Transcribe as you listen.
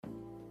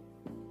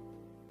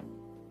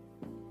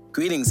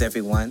Greetings,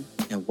 everyone,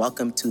 and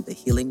welcome to the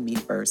Healing Me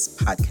First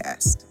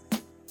podcast.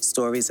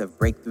 Stories of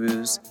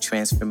breakthroughs,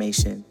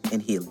 transformation,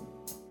 and healing.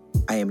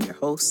 I am your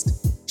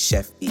host,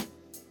 Chef B,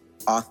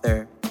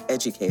 author,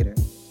 educator,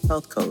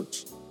 health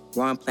coach,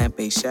 raw and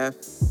plant-based chef,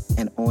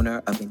 and owner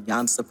of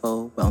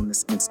Inyansapo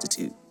Wellness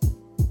Institute.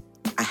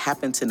 I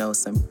happen to know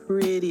some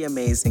pretty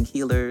amazing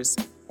healers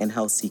and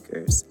health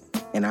seekers,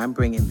 and I'm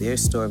bringing their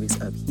stories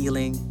of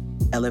healing,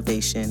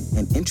 elevation,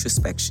 and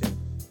introspection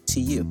to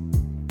you.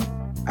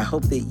 I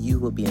hope that you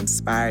will be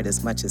inspired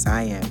as much as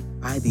I am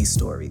by these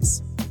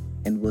stories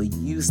and will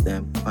use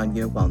them on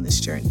your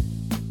wellness journey.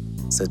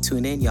 So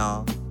tune in,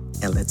 y'all,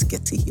 and let's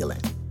get to healing.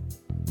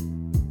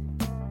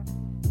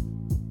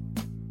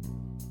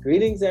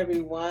 Greetings,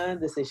 everyone.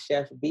 This is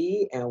Chef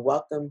B, and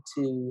welcome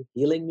to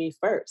Healing Me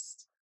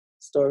First,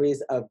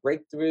 stories of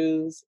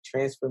breakthroughs,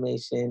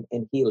 transformation,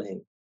 and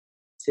healing.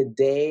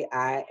 Today,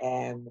 I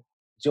am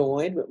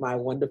joined with my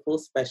wonderful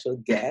special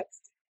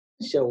guest,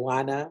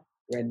 Shawana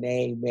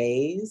Renee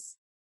Mays,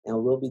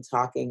 and we'll be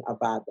talking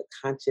about the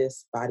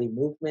conscious body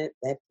movement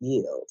that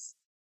heals.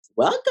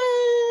 Welcome!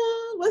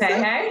 What's up?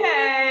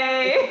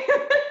 Hey!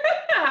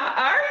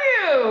 How are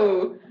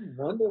you?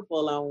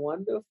 I'm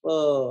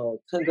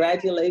wonderful.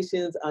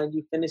 Congratulations on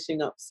you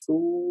finishing up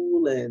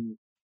school and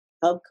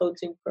health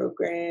coaching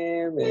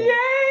program. And yay!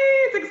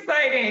 It's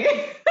exciting.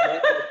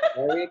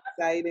 Very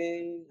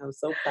exciting. I'm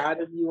so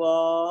proud of you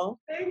all.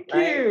 Thank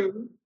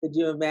you. Could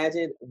you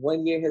imagine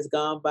 1 year has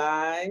gone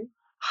by?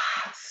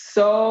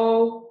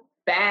 So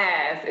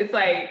fast. It's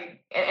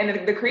like,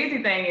 and the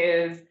crazy thing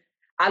is,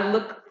 I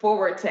look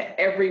forward to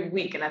every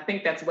week, and I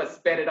think that's what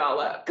sped it all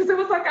up. Because it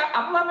was like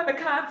I'm loving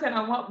the content.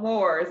 I want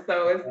more.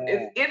 So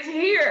it's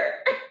here.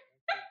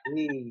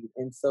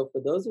 And so, for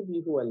those of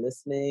you who are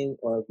listening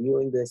or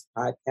viewing this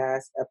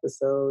podcast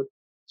episode,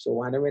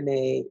 Shawana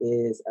Renee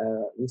is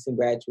a recent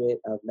graduate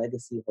of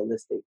Legacy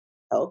Holistic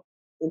Health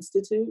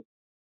Institute,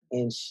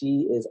 and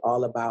she is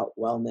all about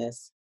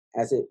wellness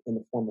as it in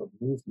the form of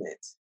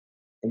movement.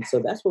 And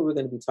so that's what we're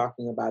going to be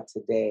talking about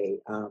today,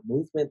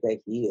 movement that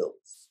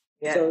heals.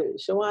 Yeah. So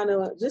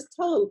Shawana, just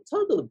tell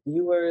the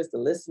viewers, the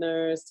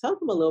listeners, tell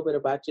them a little bit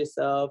about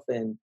yourself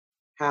and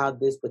how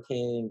this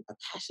became a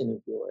passion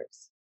of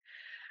yours.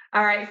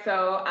 All right,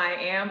 so I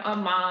am a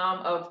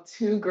mom of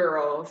 2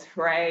 girls,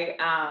 right?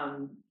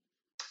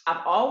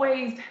 I've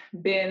always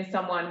been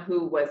someone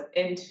who was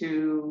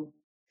into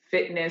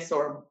fitness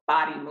or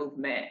body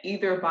movement,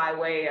 either by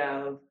way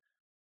of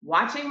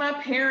watching my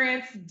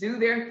parents do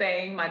their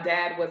thing. My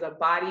dad was a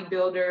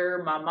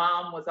bodybuilder. My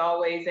mom was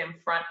always in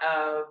front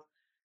of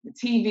the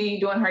TV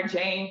doing her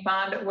Jane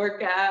Fonda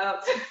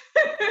workouts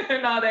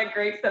and all that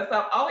great stuff. So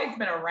I've always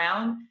been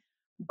around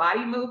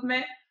body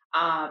movement,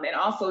 and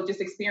also just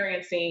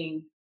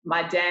experiencing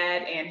my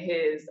dad and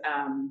his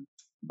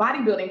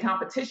bodybuilding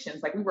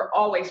competitions. Like, we were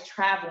always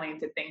traveling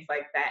to things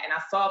like that. And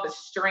I saw the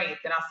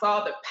strength and I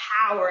saw the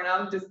power, and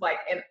I'm just like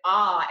in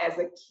awe as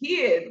a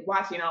kid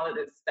watching all of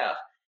this stuff.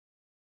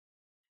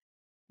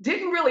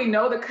 Didn't really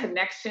know the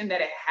connection that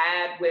it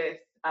had with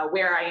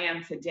where I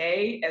am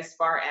today, as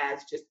far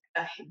as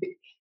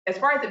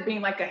it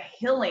being like a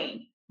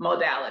healing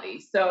modality.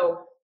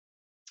 So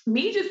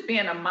me just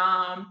being a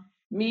mom,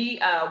 me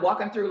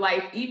walking through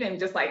life, even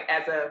just like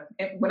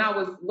when I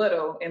was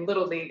little in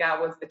Little League,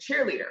 I was a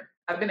cheerleader.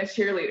 I've been a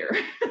cheerleader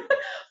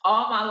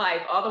all my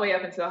life, all the way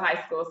up until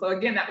high school. So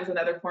again, that was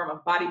another form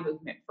of body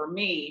movement for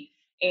me.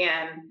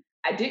 And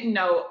I didn't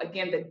know,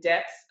 again, the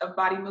depths of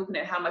body movement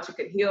and how much it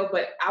could heal,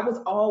 but I was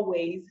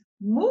always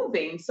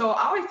moving. So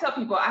I always tell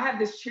people I have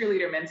this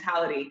cheerleader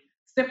mentality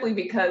simply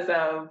because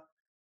of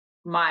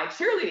my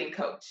cheerleading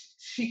coach.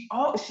 She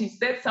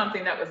said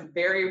something that was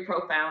very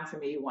profound to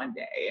me one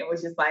day. It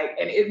was just like,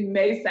 and it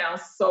may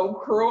sound so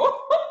cruel,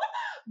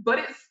 but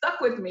it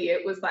stuck with me.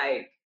 It was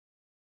like,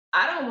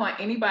 I don't want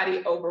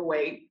anybody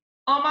overweight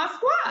on my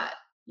squad.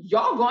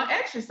 Y'all gonna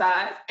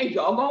exercise and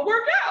y'all gonna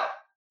work out.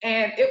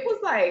 And it was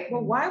like,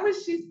 well, why would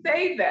she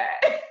say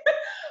that?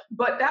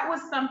 But that was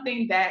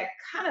something that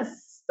kind of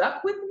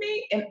stuck with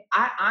me. And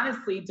I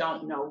honestly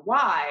don't know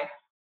why.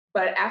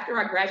 But after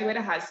I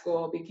graduated high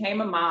school, became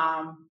a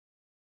mom,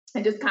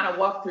 and just kind of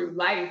walked through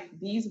life,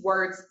 these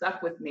words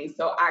stuck with me.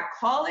 So I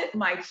call it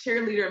my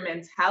cheerleader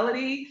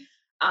mentality.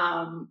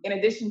 In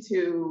addition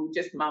to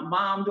just my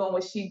mom doing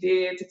what she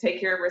did to take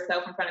care of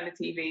herself in front of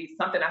the TV,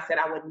 something I said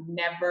I would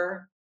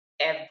never,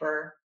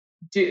 ever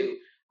do.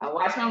 I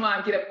watched my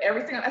mom get up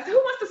every single. I said, who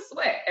wants to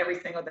sweat every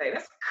single day?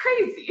 That's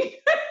crazy.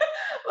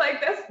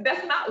 Like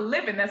that's not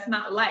living. That's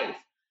not life.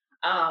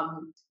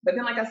 But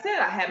then, like I said,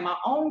 I had my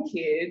own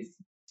kids,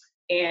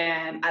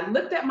 and I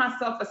looked at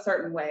myself a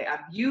certain way. I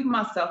viewed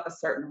myself a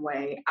certain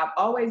way. I've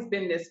always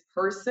been this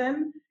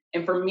person.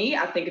 And for me,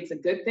 I think it's a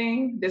good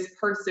thing. This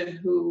person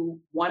who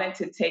wanted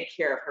to take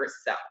care of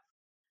herself.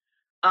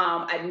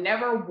 I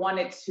never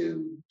wanted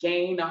to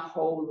gain a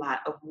whole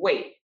lot of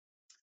weight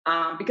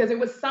because it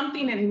was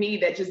something in me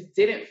that just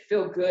didn't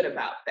feel good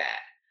about that.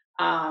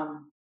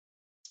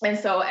 And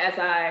so as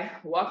I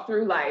walked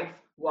through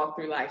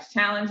life's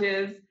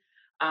challenges,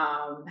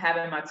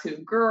 having my 2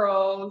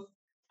 girls,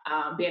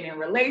 being in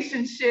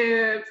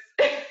relationships,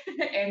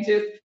 and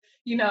just,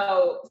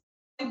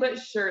 but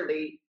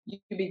surely you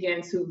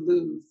begin to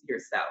lose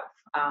yourself.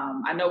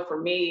 I know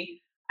for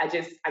me, I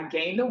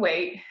gained the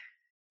weight,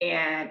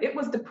 and it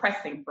was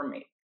depressing for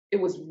me. It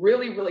was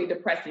really, really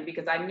depressing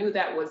because I knew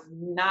that was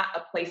not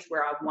a place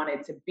where I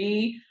wanted to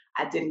be.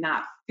 I did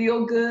not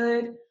feel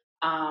good.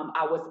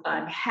 I was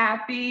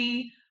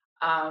unhappy.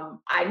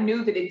 I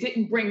knew that it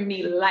didn't bring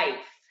me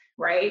life,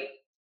 right?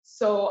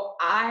 So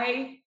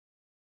I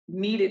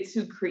needed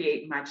to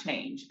create my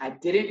change. I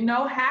didn't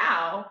know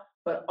how,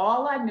 but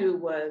all I knew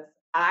was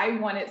I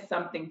wanted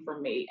something for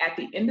me. At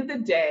the end of the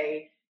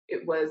day,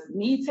 it was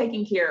me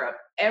taking care of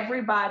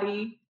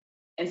everybody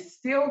and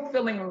still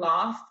feeling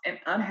lost and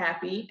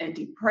unhappy and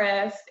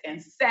depressed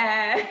and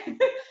sad.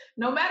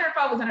 No matter if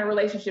I was in a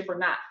relationship or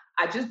not,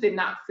 I just did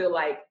not feel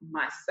like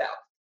myself.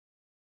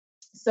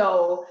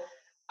 So,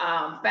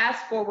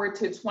 fast forward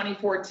to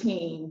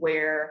 2014,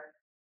 where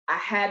I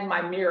had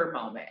my mirror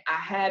moment. I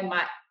had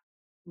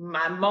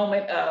my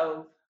moment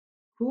of,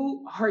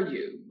 who are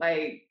you?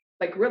 Like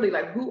really,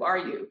 like, who are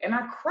you? And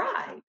I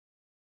cried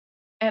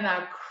and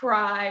I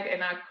cried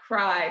and I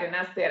cried and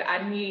I said,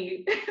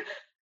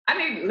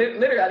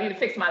 literally, I need to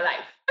fix my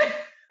life.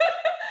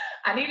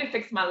 I need to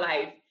fix my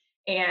life.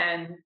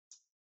 And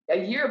a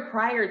year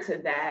prior to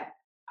that,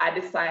 I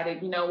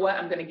decided, you know what,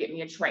 I'm going to get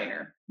me a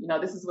trainer.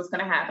 This is what's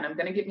going to happen. I'm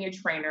going to get me a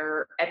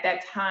trainer. At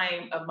that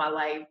time of my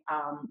life,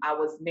 I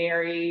was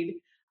married.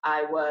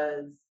 I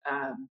was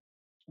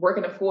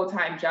working a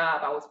full-time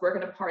job. I was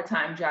working a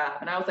part-time job.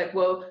 And I was like,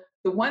 well,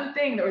 the one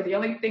thing or the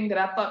only thing that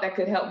I thought that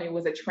could help me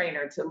was a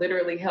trainer to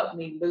literally help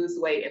me lose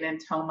weight and then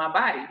tone my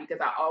body, because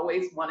I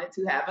always wanted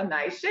to have a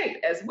nice shape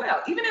as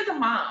well. Even as a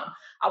mom,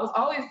 I was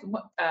always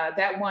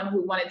that one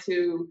who wanted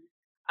to,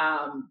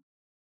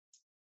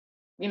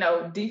 you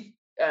know,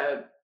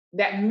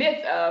 that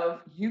myth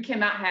of you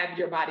cannot have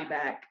your body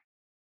back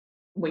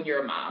when you're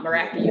a mom or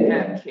after you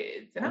have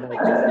kids. And I'm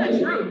like, that's not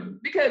true,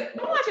 because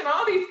I'm watching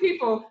all these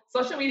people,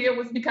 social media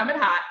was becoming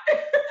hot.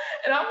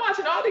 And I'm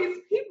watching all these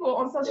people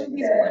on social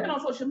media, these women on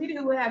social media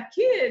who have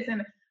kids.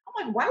 And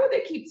I'm like, why would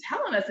they keep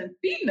telling us and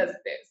feeding us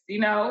this?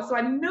 So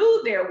I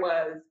knew there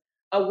was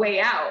a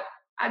way out.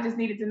 I just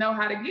needed to know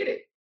how to get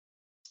it.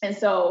 And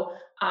so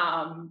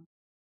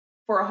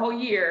for a whole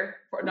year,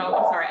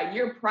 a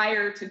year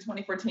prior to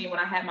 2014, when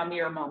I had my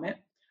mirror moment,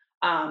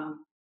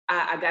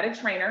 I got a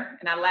trainer,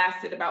 and I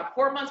lasted about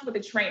 4 months with a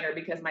trainer,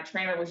 because my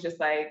trainer was just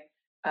like,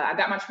 I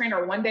got my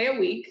trainer one day a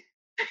week,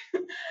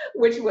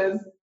 which was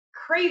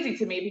crazy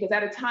to me, because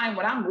at a time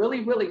when I'm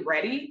really, really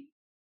ready,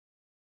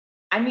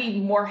 I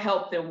need more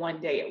help than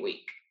one day a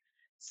week.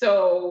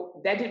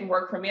 So that didn't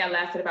work for me. I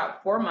lasted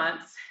about 4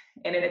 months.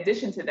 And in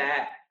addition to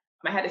that,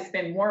 I had to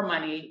spend more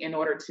money in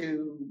order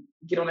to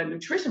get on a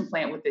nutrition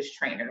plan with this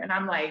trainer. And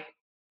I'm like,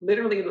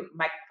 literally,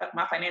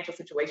 my financial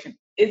situation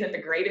isn't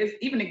the greatest.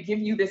 Even to give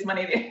you this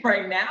money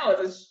right now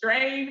is a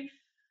strain.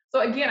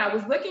 So again, I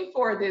was looking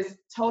for this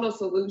total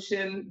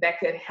solution that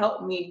could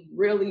help me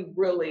really,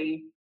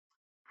 really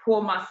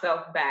pull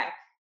myself back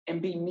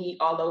and be me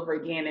all over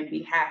again and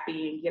be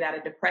happy and get out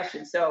of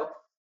depression. So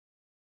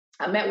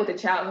I met with a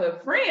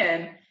childhood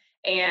friend,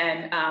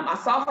 and I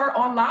saw her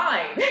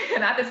online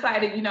and I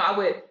decided, I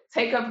would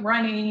take up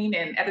running.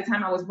 And at the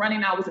time I was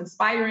running, I was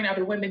inspiring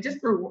other women just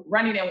through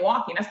running and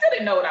walking. I still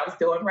didn't know what I was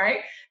doing, right?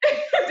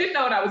 Didn't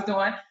know what I was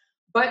doing,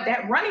 but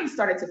that running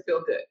started to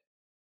feel good.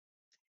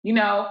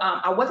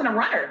 I wasn't a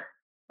runner,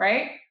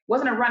 right?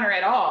 Wasn't a runner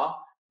at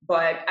all,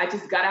 but I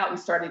just got out and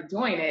started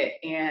doing it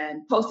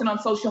and posting on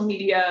social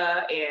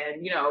media,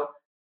 and,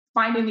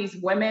 finding these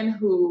women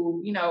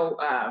who,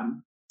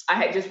 I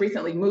had just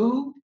recently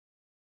moved,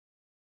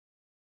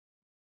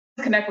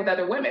 connect with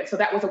other women. So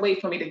that was a way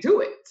for me to do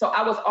it. So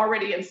I was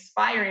already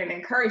inspiring and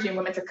encouraging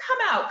women to come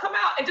out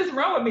and just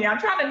run with me. I'm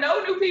trying to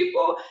know new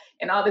people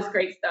and all this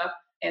great stuff.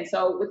 And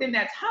so within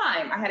that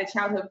time, I had a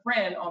childhood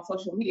friend on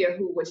social media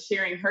who was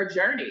sharing her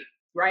journey,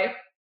 right?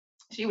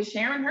 She was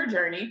sharing her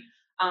journey.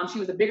 She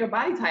was a bigger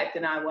body type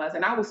than I was.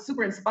 And I was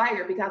super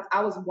inspired because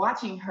I was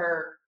watching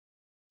her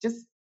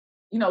just,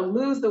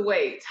 lose the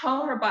weight,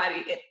 tone her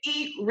body, and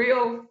eat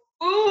real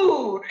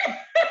food.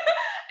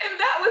 And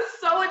that was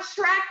so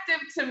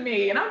attractive to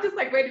me. And I'm just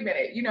like, wait a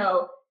minute,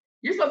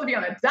 you're supposed to be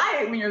on a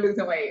diet when you're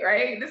losing weight,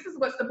 right? This is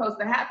what's supposed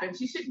to happen.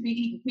 She shouldn't be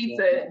eating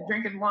pizza and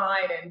drinking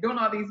wine and doing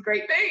all these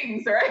great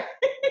things, right?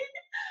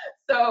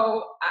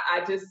 So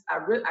I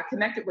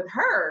connected with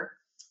her,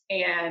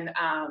 and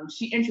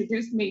she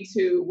introduced me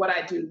to what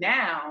I do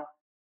now.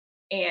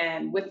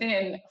 And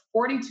within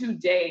 42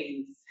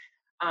 days,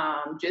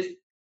 just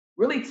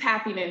really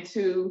tapping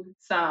into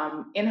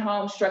some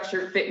in-home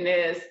structured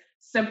fitness,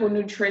 simple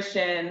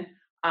nutrition.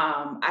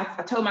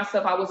 I told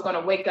myself I was going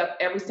to wake up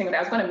every single day.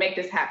 I was going to make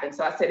this happen.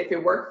 So I said, if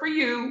it worked for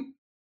you,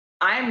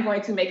 I'm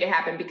going to make it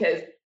happen,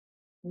 because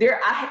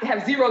I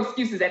have zero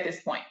excuses at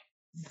this point.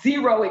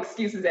 Zero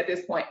excuses at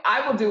this point.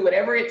 I will do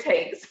whatever it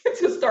takes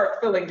to start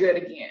feeling good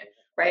again,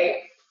 right?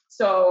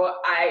 So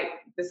I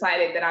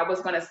decided that I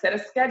was going to set a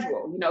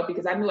schedule,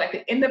 because I knew at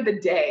the end of the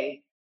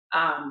day,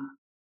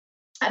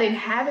 I didn't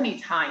have any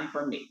time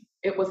for me.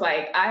 It was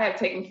like I had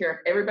taken care of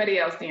everybody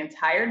else the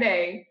entire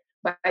day.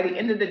 By the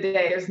end of the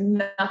day, there's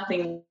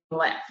nothing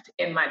left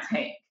in my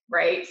tank,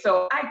 right?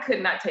 So I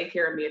could not take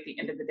care of me at the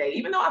end of the day.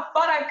 Even though I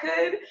thought I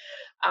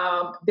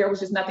could, there was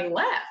just nothing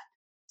left.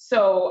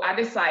 So I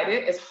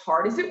decided, as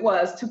hard as it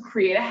was, to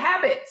create a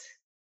habit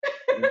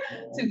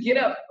to get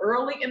up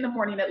early in the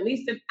morning, at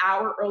least an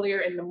hour earlier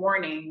in the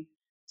morning,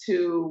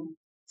 to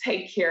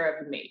take care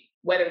of me.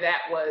 Whether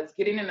that was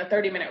getting in a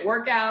 30-minute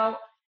workout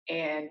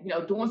and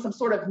doing some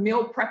sort of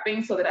meal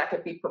prepping so that I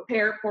could be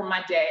prepared for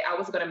my day, I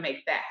was going to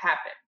make that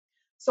happen.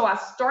 So I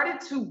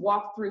started to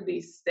walk through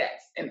these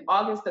steps. In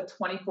August of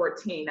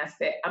 2014, I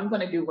said, I'm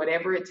going to do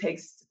whatever it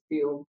takes to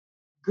feel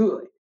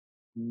good.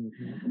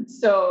 Mm-hmm.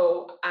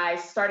 So I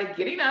started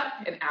getting up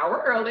an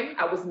hour early.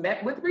 I was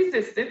met with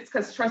resistance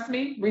because, trust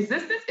me,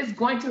 resistance is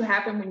going to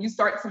happen when you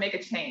start to make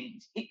a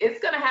change. It's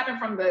going to happen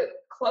from the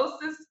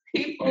closest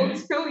people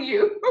to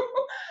you.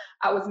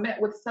 I was met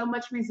with so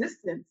much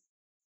resistance,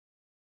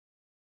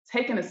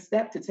 taking a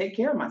step to take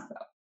care of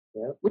myself,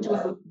 which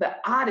was the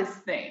oddest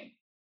thing.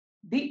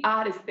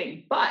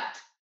 But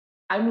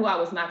I knew I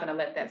was not going to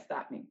let that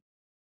stop me.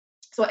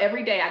 So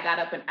every day I got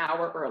up an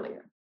hour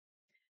earlier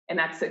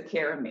and I took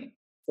care of me.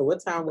 So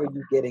what time were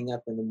you getting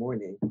up in the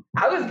morning?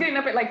 I was getting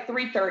up at like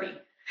 3:30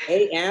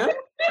 a.m.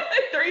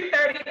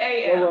 3:30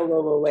 a.m.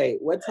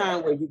 Wait. What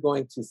time were you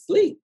going to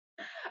sleep?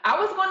 I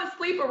was going to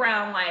sleep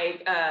around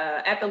like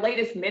at the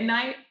latest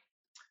midnight.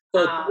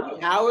 So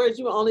 3 hours?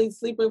 You were only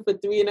sleeping for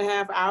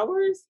 3.5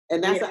 hours?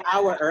 And that's an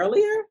hour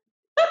earlier?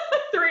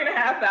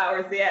 3.5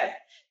 hours, yes.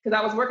 Because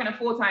I was working a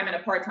full-time and a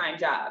part-time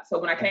job. So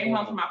when I came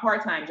home from my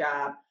part-time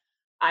job,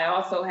 I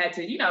also had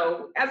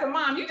to, as a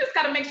mom, you just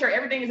got to make sure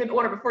everything is in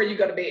order before you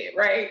go to bed,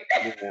 right?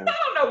 Yeah. I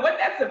don't know what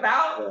that's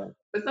about,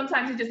 but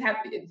sometimes you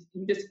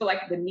just feel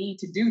like the need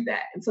to do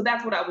that. And so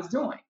that's what I was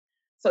doing.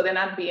 So then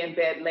I'd be in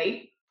bed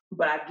late,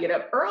 but I'd get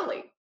up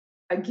early.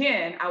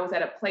 Again, I was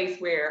at a place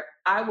where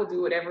I will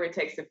do whatever it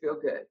takes to feel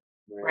good,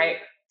 right?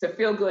 To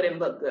feel good and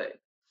look good.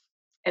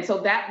 And so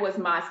that was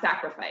my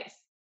sacrifice.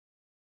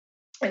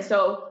 And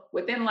so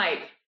within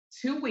like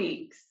 2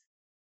 weeks,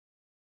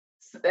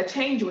 a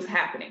change was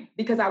happening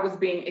because I was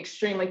being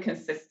extremely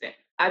consistent.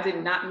 I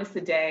did not miss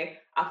a day.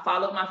 I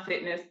followed my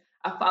fitness.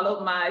 I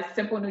followed my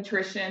simple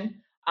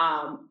nutrition.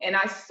 And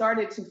I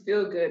started to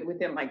feel good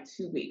within like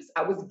 2 weeks.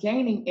 I was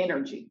gaining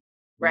energy,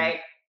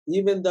 right?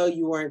 Even though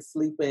you weren't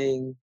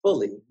sleeping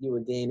fully, you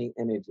were gaining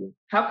energy.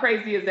 How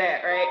crazy is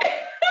that,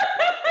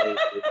 right?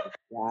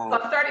 Wow.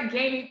 So I started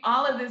gaining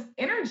all of this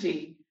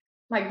energy.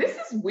 Like, this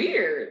is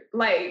weird.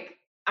 Like,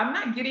 I'm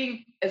not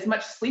getting as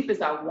much sleep as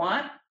I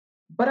want,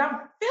 but I'm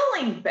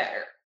feeling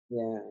better.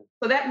 Yeah.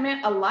 So that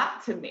meant a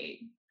lot to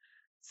me.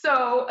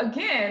 So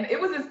again, it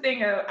was this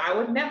thing of, I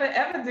would never,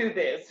 ever do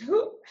this.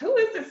 Who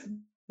is this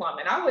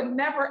woman? I would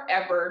never,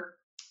 ever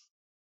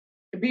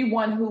be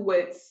one who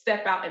would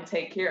step out and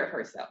take care of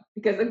herself.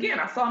 Because again,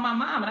 I saw my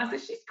mom and I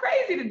said, she's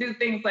crazy to do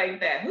things like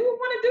that. Who would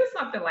want to do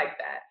something like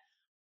that?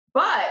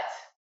 But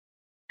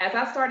as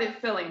I started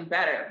feeling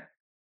better,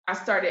 I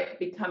started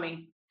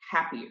becoming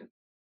happier.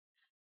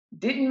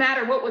 Didn't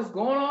matter what was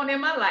going on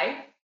in my life,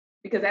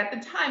 because at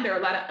the time there were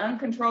a lot of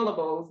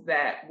uncontrollables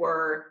that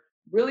were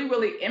really,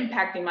 really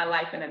impacting my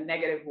life in a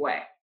negative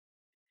way.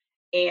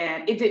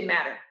 And it didn't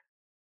matter.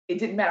 It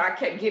didn't matter. I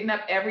kept getting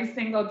up every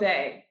single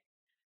day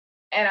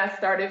and I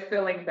started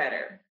feeling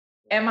better.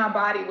 And my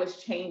body was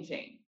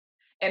changing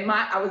and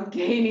I was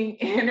gaining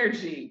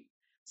energy.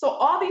 So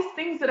all these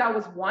things that I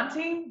was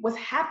wanting was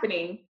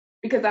happening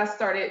because I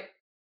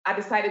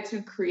decided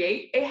to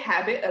create a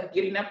habit of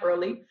getting up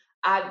early.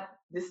 I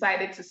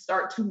decided to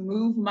start to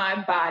move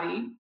my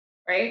body,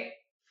 right?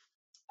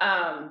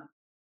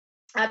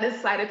 I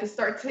decided to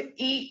start to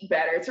eat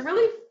better, to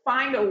really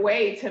find a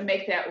way to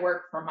make that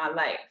work for my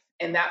life.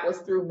 And that was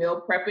through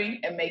meal prepping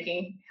and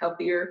making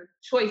healthier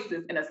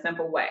choices in a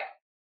simple way,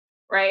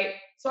 right?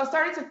 So I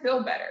started to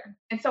feel better.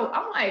 And so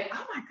I'm like,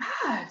 oh my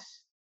gosh.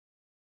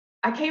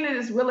 I came to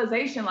this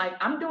realization, like,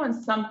 I'm doing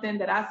something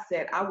that I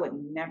said I would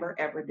never,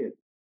 ever do.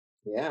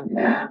 Yeah.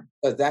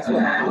 Because that's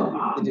what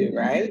mom used to do,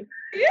 right?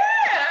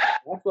 Yeah.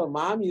 That's what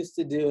mom used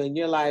to do. And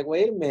you're like,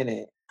 wait a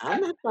minute,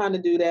 I'm not trying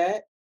to do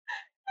that.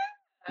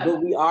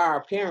 But we are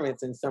our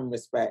parents in some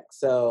respects.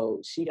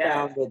 So she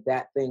found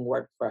that thing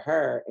worked for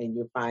her, and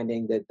you're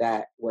finding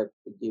that worked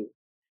for you.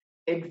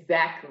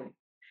 Exactly.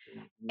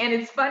 Mm-hmm. And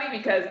it's funny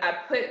because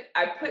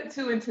I put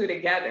two and two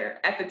together.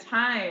 At the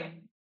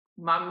time,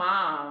 my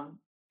mom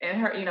and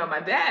her,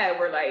 my dad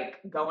were like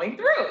going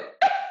through it.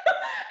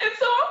 And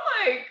so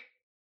I'm like,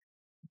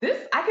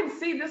 I can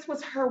see this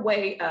was her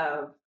way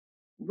of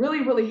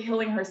really, really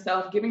healing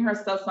herself, giving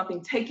herself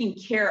something, taking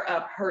care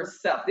of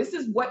herself. This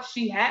is what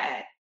she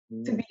had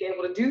to be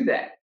able to do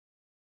that.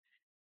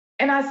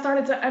 And I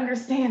started to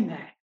understand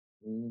that.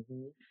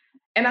 Mm-hmm.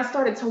 And I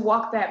started to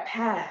walk that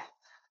path.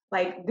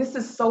 Like, this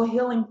is so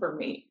healing for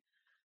me.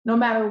 No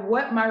matter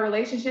what my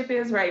relationship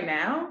is right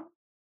now,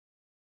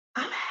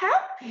 I'm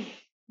happy.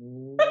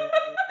 Mm-hmm. I'm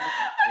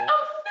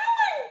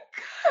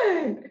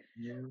feeling good.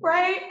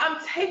 right? I'm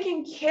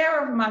taking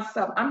care of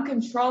myself. I'm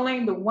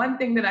controlling the one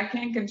thing that I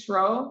can't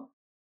control,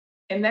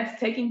 and that's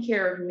taking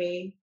care of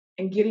me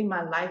and getting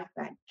my life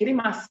back, getting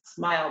my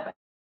smile back,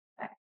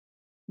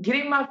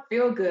 getting my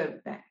feel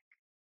good back,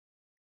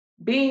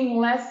 being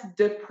less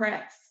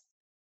depressed,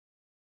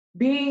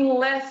 being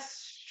less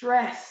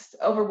stressed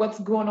over what's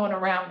going on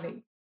around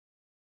me.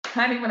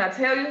 Honey, when I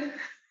tell you,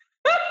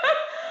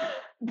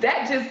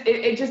 that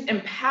it just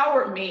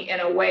empowered me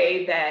in a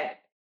way that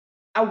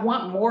I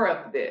want more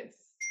of this.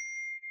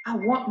 I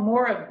want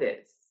more of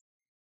this.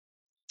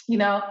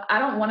 I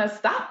don't want to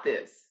stop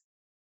this.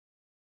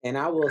 And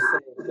I will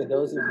say, for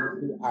those of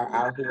you who are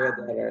out here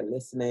that are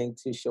listening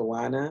to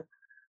Shawana,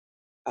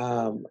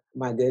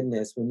 my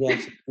goodness, when you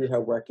actually see her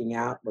working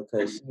out,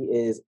 because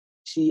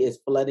she is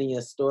flooding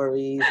your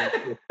stories and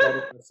she is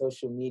flooding your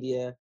social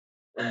media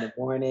in the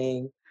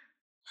morning.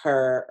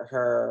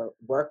 Her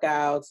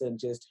workouts and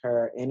just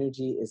her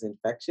energy is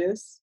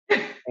infectious,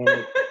 and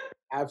it's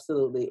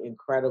absolutely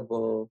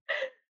incredible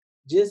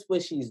just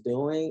what she's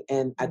doing.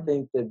 And I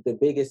think the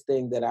biggest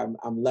thing that I'm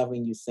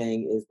loving you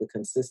saying is the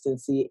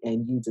consistency,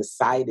 and you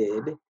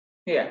decided,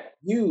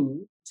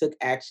 you took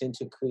action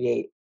to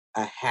create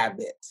a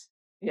habit.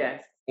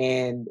 Yes.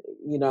 And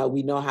we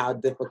know how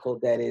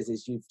difficult that is,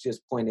 as you've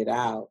just pointed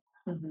out.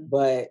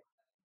 But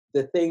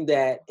the thing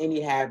that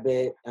any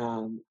habit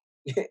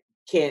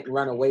can't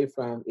run away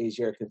from is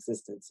your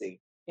consistency.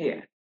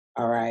 Yeah.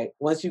 All right.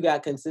 Once you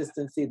got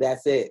consistency,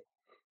 that's it.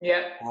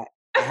 Yeah.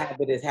 A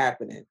habit is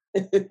happening.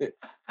 A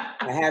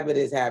habit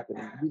is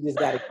happening. You just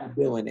got to keep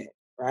doing it,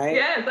 right?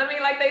 Yes. I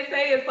mean, like they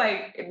say, it's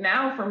like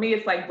now for me,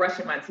 it's like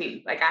brushing my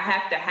teeth. Like I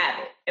have to have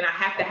it, and I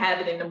have to have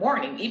it in the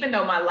morning, even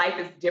though my life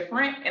is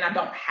different and I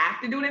don't have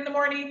to do it in the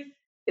morning.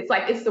 It's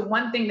like it's the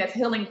one thing that's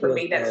healing for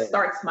me, that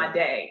starts my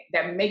day,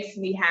 that makes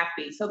me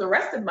happy. So the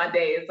rest of my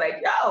day is like,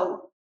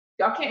 yo,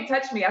 y'all can't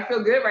touch me. I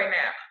feel good right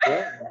now.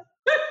 Yeah.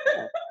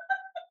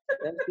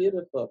 That's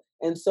beautiful.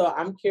 And so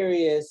I'm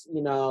curious,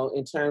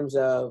 in terms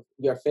of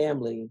your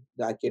family,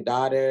 like your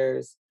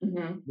daughters,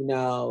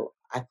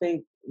 I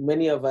think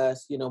many of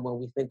us, when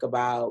we think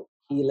about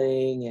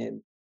healing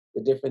and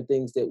the different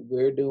things that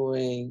we're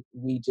doing,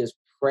 we just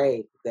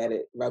pray that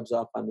it rubs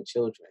off on the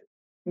children.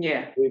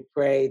 Yeah. We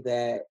pray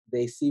that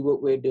they see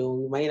what we're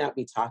doing. We might not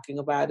be talking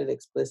about it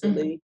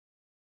explicitly,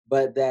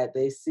 but that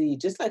they see,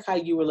 just like how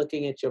you were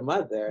looking at your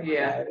mother.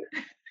 Yeah.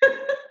 Right?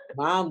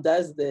 Mom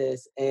does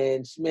this,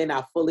 and she may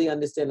not fully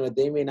understand, or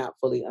they may not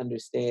fully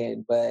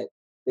understand, but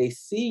they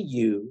see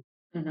you.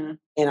 And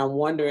I'm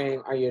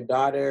wondering, are your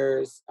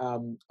daughters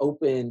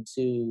open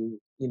to,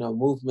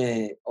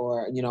 movement,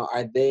 or,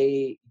 are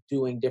they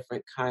doing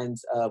different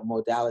kinds of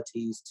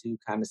modalities to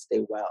kind of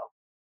stay well?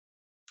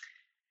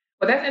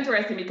 Well, that's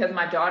interesting because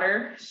my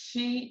daughter,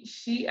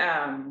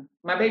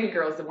 my baby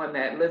girl is the one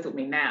that lives with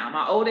me now.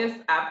 My oldest,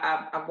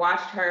 I've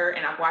watched her,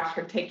 and I've watched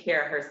her take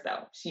care of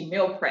herself. She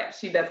meal preps.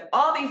 She does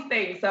all these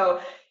things.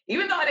 So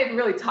even though I didn't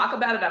really talk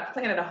about it, I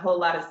planted a whole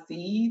lot of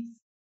seeds,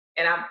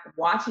 and I'm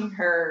watching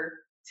her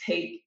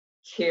take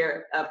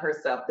care of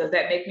herself. Does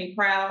that make me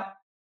proud?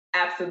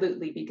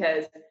 Absolutely.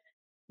 Because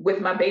with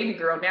my baby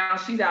girl now,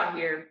 she's out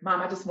here, Mom,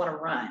 I just want to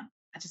run.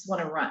 I just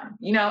want to run,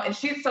 and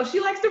she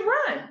likes to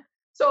run.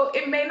 So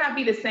it may not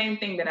be the same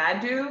thing that I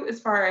do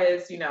as far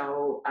as,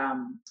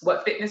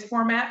 what fitness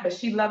format, but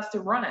she loves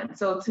to run.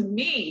 So to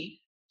me,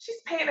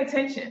 she's paying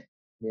attention.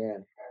 Yeah.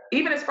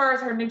 Even as far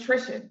as her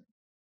nutrition,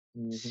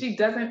 she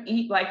doesn't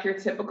eat like your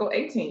typical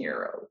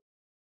 18-year-old.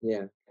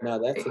 Yeah. No,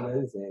 that's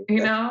amazing.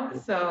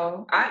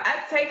 So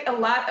I take a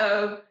lot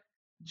of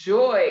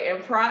joy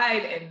and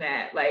pride in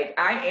that. Like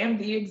I am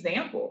the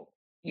example,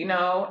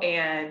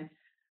 and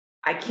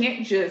I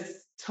can't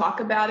just talk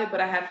about it,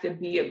 but I have to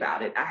be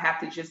about it. I have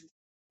to just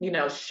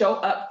show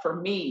up for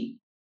me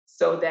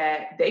so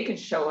that they can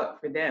show up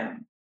for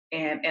them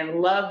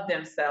and love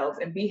themselves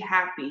and be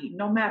happy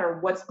no matter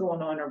what's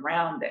going on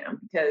around them,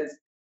 because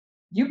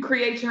you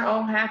create your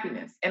own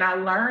happiness. And I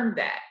learned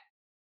that.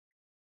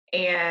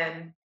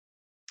 And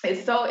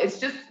it's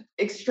just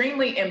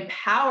extremely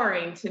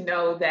empowering to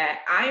know that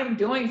I am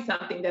doing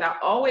something that I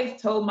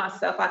always told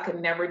myself I could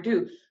never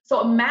do.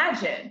 So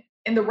imagine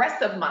in the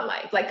rest of my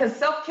life, because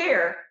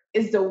self-care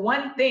is the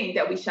one thing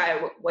that we shy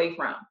away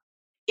from.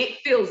 It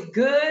feels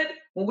good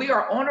when we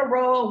are on a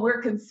roll,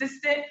 we're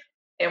consistent,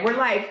 and we're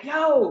like,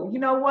 yo, you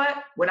know what?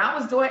 When I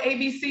was doing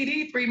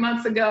ABCD 3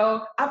 months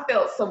ago, I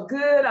felt so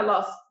good. I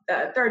lost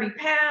 30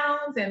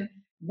 pounds, and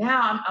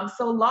now I'm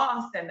so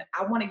lost, and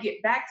I want to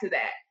get back to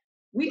that.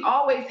 We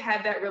always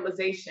had that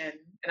realization,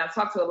 and I've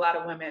talked to a lot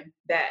of women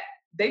that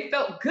they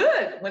felt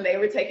good when they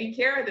were taking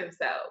care of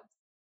themselves,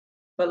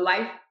 but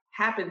life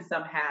happened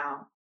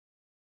somehow,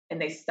 and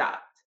they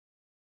stopped.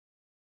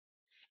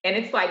 And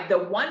it's like the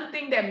one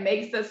thing that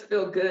makes us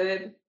feel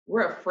good,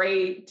 we're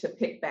afraid to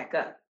pick back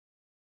up.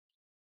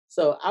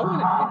 So I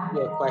want to ask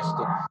you a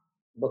question,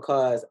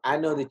 because I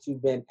know that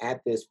you've been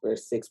at this for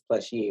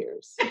 6+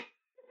 years.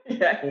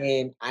 Yeah.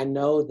 And I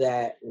know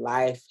that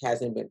life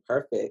hasn't been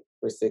perfect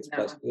for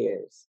 6+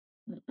 years.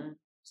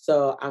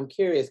 So I'm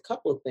curious,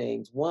 couple of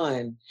things.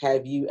 One,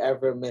 have you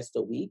ever missed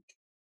a week?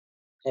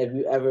 Have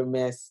you ever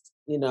missed,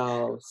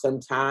 some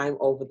time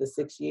over the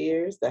 6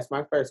 years? That's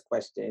my first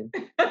question.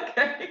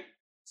 Okay.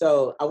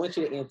 So I want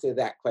you to answer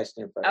that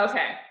question first.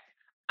 Okay.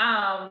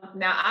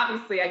 Now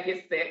obviously I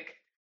get sick.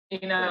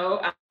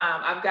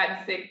 I've gotten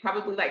sick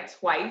probably like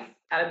twice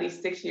out of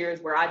these 6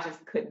 years where I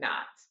just could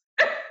not.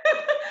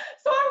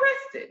 So I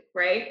rested,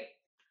 right?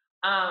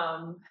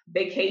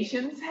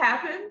 Vacations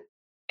happened.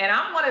 And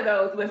I'm one of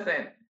those,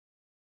 listen,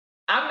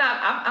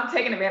 I'm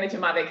taking advantage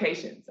of my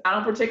vacations. I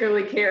don't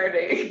particularly care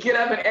to get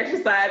up and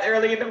exercise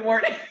early in the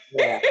morning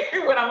Yeah.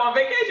 when I'm on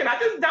vacation. I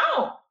just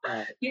don't.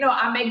 Right.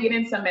 I may get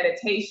in some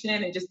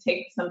meditation and just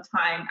take some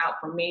time out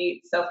for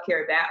me,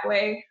 self-care that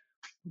way.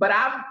 But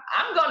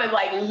I'm gonna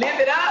like live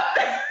it up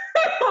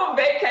on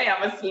vacay.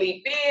 I'm gonna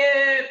sleep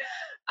in.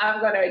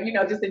 I'm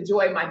gonna, just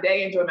enjoy my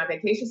day, enjoy my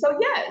vacation. So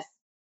yes,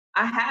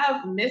 I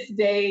have missed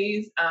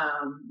days.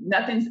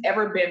 Nothing's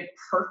ever been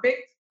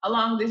perfect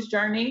along this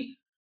journey.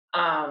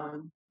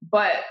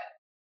 But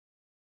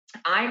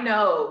I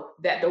know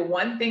that the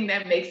one thing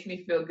that makes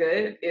me feel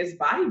good is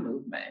body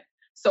movement.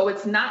 So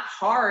it's not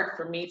hard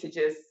for me to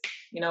just,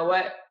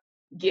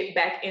 get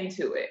back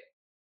into it.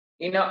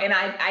 And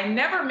I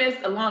never miss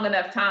a long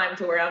enough time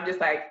to where I'm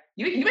just like,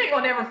 you ain't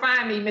gonna never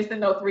find me missing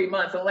no 3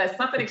 months unless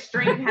something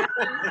extreme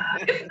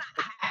happens. It's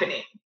not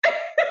happening.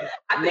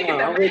 I think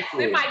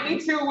it might be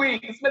 2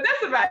 weeks, but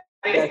that's about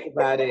it. That's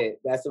about it.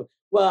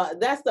 Well,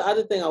 that's the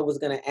other thing I was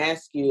going to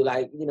ask you.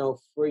 Like,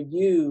 for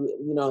you,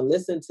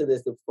 listen to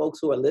this, the folks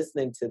who are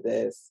listening to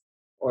this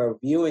or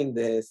viewing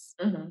this,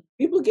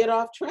 people get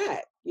off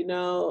track.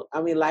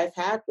 Life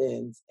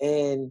happens,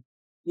 and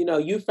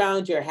you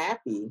found your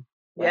happy.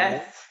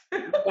 Right? Yes.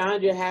 You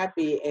found your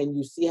happy, and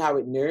you see how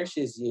it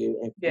nourishes you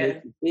and Yes.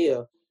 makes you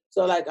feel.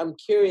 So, like, I'm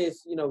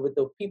curious, with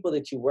the people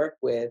that you work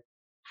with,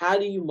 how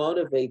do you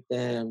motivate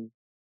them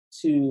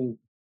to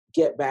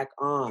get back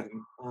on,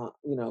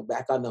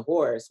 back on the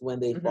horse when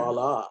they fall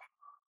off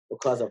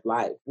because of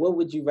life? What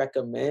would you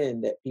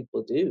recommend that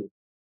people do?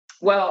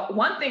 Well,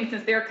 one thing,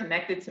 since they're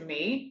connected to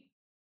me,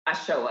 I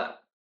show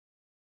up.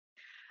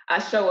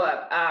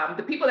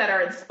 The people that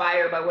are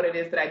inspired by what it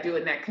is that I do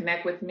and that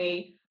connect with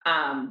me,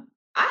 I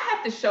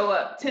have to show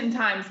up 10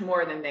 times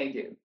more than they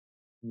do.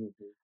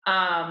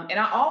 And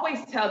I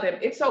always tell them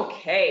it's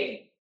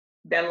okay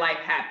that life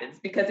happens,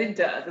 because it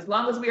does. As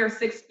long as we are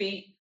 6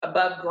 feet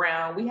above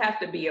ground, we have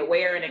to be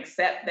aware and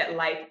accept that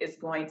life is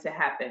going to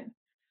happen.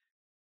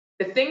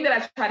 The thing that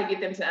I try to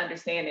get them to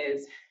understand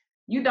is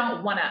you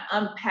don't want to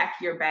unpack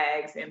your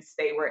bags and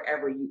stay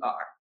wherever you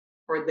are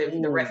for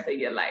the rest of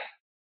your life.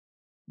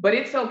 But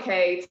it's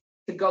okay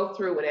to go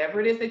through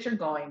whatever it is that you're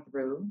going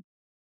through,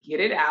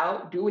 get it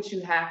out, do what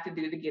you have to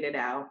do to get it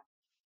out.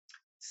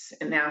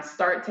 And now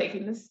start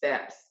taking the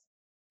steps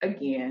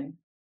again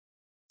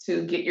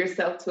to get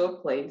yourself to a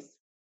place,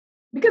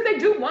 because they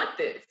do want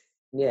this.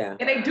 Yeah.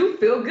 And they do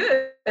feel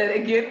good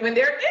again when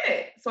they're in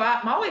it. So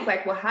I'm always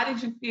like, well, how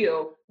did you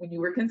feel when you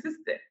were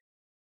consistent?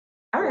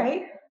 All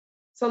right.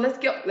 So let's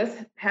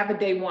have a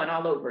day one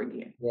all over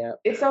again. Yeah.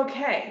 It's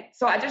okay.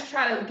 So I just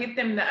try to get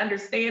them to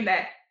understand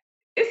that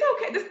it's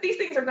okay. These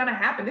things are going to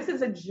happen. This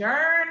is a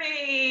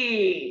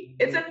journey.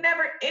 It's a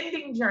never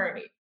ending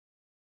journey.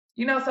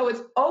 So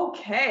it's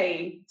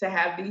okay to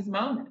have these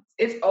moments.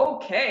 It's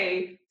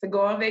okay to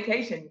go on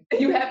vacation.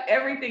 You have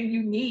everything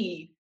you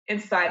need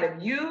inside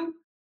of you,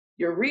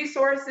 your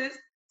resources,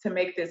 to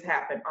make this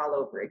happen all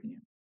over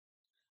again.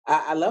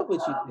 I love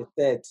what you just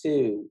said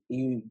too.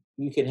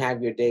 You can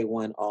have your day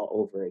one all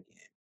over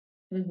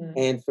again.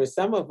 And for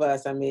some of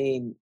us, I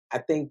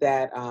think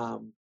that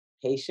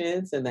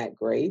patience and that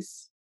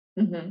grace,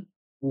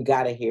 we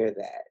got to hear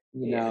that,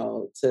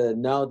 to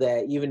know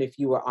that even if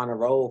you were on a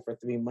roll for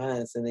 3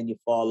 months and then you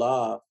fall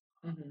off,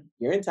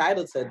 you're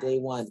entitled to a day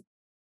one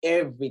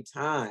every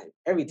time.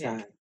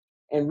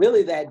 And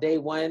really that day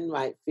one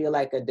might feel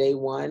like a day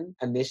one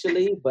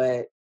initially,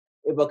 but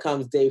it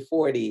becomes day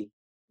 40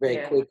 very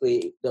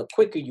quickly, the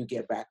quicker you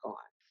get back on,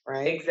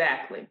 right?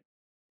 Exactly.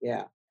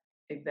 Yeah.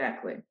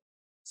 Exactly.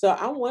 So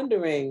I'm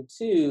wondering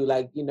too,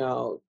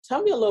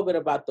 tell me a little bit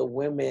about the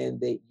women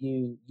that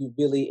you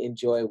really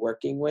enjoy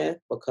working with,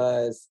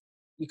 because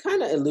you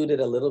kind of alluded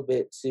a little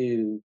bit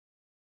to,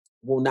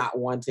 not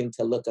wanting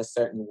to look a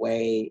certain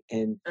way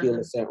and feel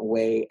a certain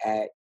way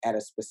at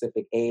a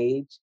specific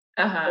age.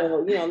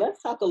 So,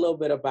 let's talk a little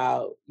bit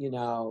about,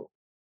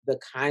 the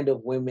kind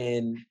of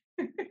women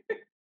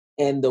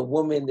and the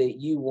woman that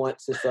you want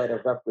to sort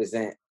of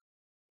represent.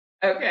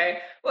 Okay.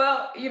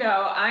 Well,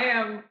 I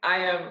am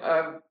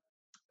a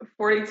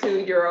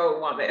 42-year-old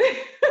woman.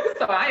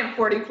 So I am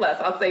 40 plus.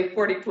 I'll say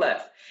 40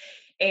 plus.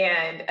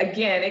 And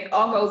again, it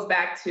all goes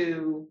back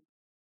to,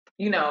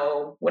 when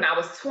I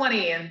was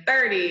 20 and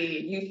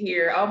 30, you'd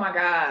hear, oh my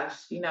gosh,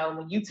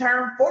 when you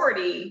turn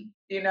 40,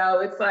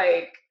 it's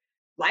like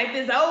life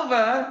is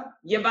over.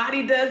 Your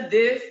body does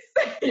this,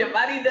 your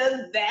body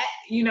does that,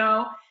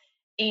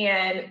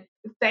 And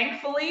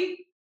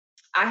thankfully,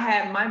 I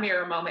had my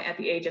mirror moment at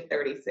the age of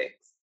 36.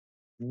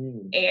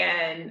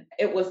 And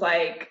it was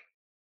like,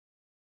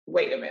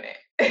 wait a minute.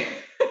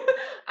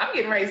 I'm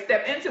getting ready to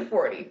step into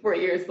 40 4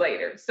 years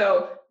later.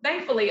 So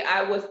thankfully,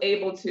 I was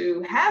able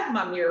to have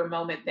my mirror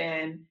moment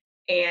then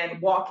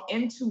and walk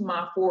into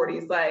my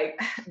 40s like,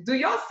 do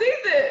y'all see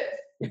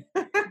this?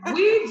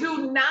 We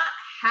do not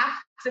have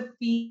to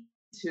feed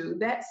to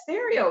that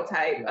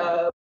stereotype Yeah.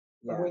 of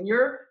Yeah. when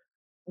you're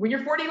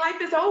 40,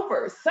 life is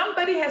over.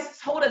 Somebody has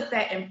told us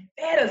that and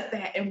fed us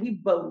that, and we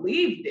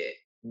believed it.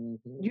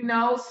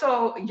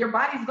 So your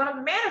body's going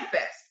to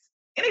manifest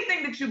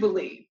anything that you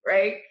believe,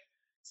 right?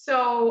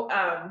 So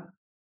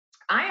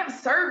I am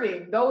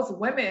serving those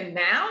women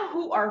now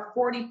who are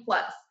 40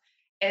 plus.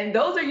 And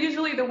those are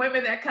usually the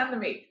women that come to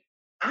me.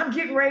 I'm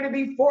getting ready to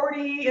be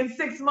 40 in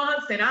 6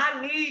 months and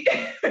I need,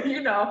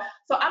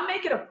 So I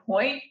make it a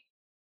point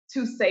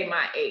to say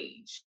my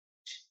age.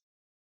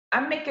 I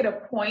make it a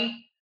point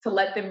to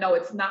let them know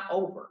it's not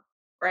over,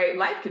 right?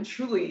 Life can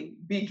truly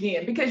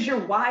begin because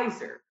you're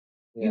wiser.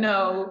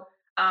 Yeah.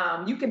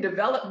 You can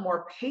develop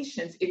more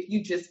patience if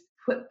you just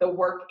put the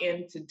work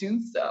in to do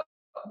so.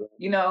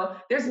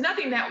 There's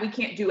nothing that we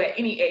can't do at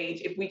any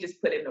age if we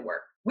just put in the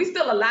work. We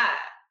still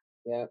alive.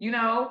 Yeah.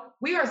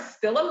 We are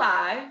still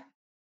alive.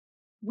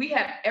 We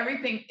have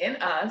everything in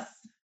us,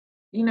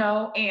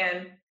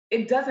 and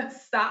it doesn't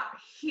stop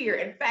here.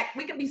 In fact,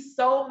 we can be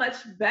so much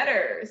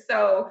better.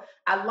 So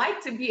I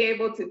like to be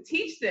able to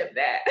teach them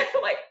that.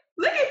 Like,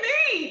 look at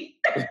me.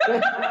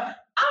 I'm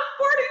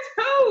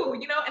 42,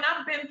 and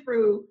I've been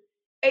through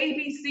A,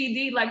 B, C,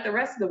 D like the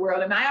rest of the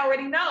world. And I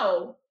already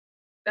know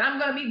that I'm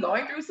going to be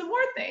going through some more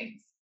things,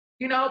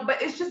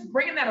 but it's just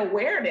bringing that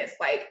awareness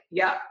like,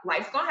 yep,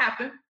 life's going to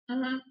happen.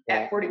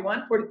 At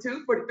 41,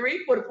 42,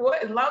 43, 44,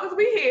 as long as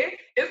we're here,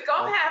 it's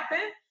going to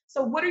happen.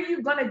 So what are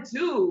you going to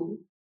do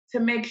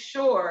to make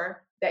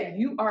sure that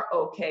you are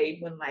okay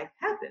when life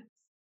happens?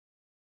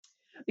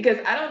 Because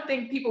I don't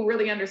think people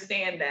really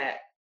understand that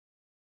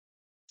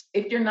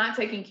if you're not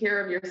taking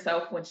care of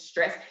yourself when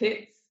stress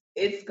hits,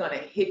 it's going to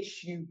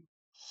hit you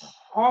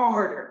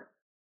harder.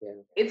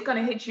 Yeah. It's going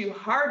to hit you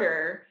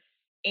harder.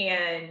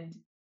 And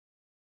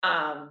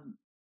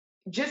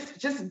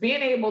just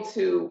being able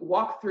to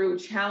walk through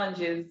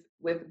challenges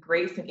with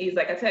grace and ease,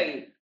 like I tell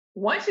you,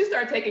 once you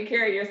start taking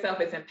care of yourself,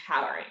 it's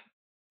empowering.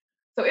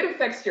 So it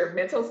affects your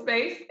mental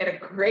space in a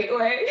great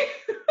way.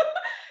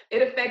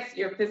 It affects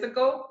your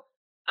physical.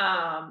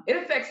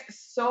 It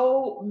affects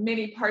so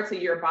many parts of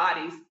your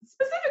bodies,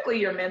 specifically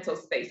your mental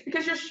space,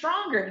 because you're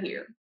stronger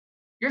here.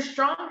 You're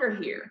stronger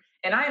here.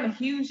 And I am a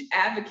huge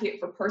advocate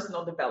for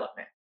personal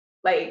development.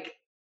 Like,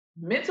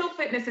 mental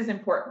fitness is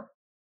important.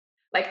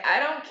 Like, I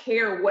don't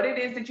care what it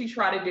is that you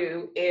try to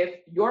do. If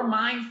your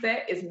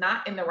mindset is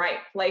not in the right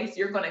place,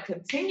 you're going to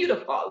continue to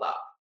fall off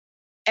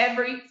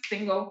every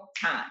single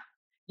time.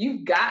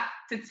 You've got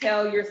to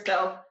tell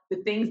yourself the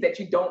things that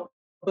you don't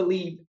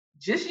believe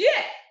just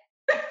yet,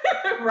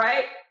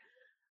 right?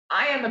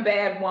 I am a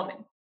bad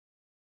woman.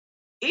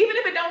 Even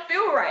if it don't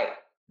feel right,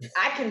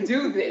 I can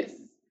do this.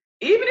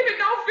 Even if it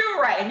don't feel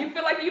right and you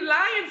feel like you're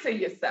lying to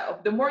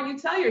yourself, the more you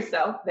tell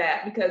yourself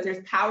that, because there's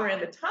power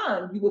in the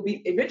tongue, you will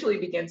eventually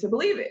begin to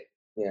believe it.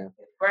 Yeah.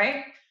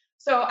 Right?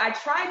 So I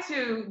try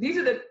to, these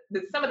are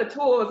some of the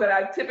tools that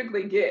I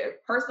typically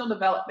give. Personal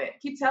development.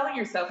 Keep telling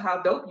yourself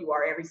how dope you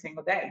are every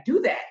single day. Do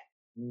that.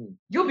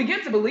 You'll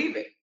begin to believe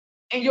it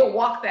and you'll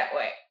walk that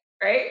way.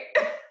 Right?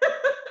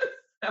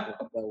 That's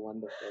so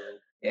wonderful.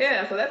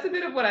 Yeah. So that's a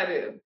bit of what I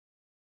do.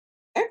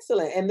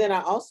 Excellent. And then I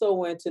also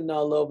want to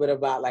know a little bit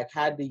about, like,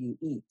 how do you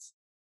eat?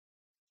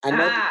 I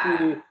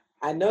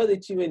know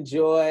that you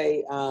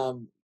enjoy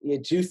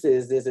your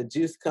juices. There's a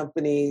juice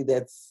company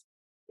that's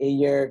in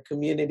your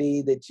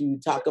community that you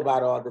talk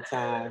about all the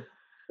time.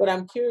 But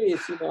I'm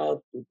curious,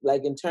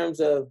 like, in terms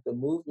of the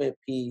movement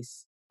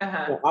piece,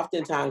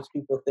 oftentimes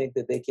people think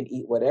that they can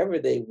eat whatever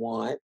they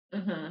want.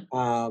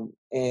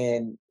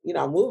 And,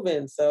 I'm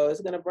moving, so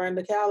it's going to burn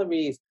the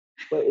calories.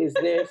 But is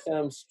there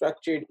some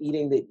structured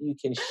eating that you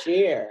can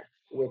share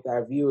with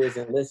our viewers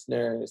and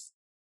listeners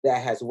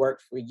that has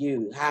worked for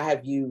you? How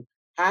have you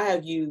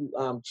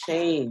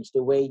changed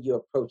the way you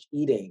approach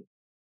eating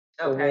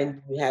from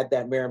when you had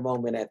that mirror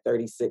moment at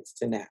 36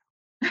 to now?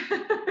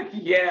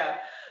 Yeah.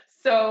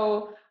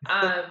 So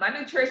my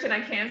nutrition,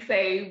 I can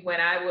say when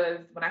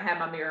I had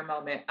my mirror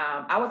moment,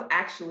 I was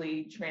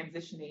actually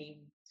transitioning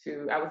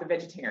I was a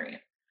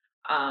vegetarian.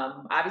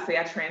 Obviously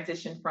I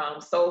transitioned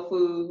from soul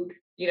food,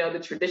 the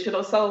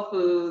traditional soul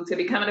food, to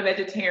becoming a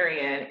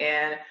vegetarian.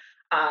 And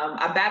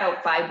I battled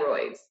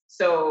fibroids.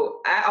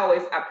 So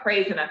I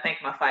praise and I thank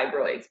my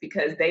fibroids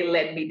because they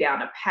led me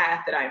down a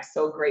path that I am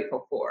so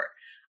grateful for.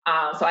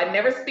 So I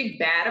never speak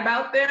bad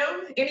about them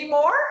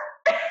anymore.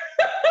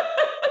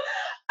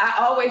 I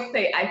always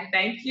say I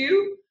thank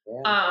you,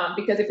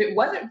 because if it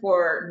wasn't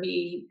for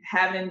me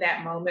having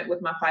that moment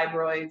with my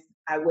fibroids,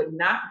 I would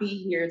not be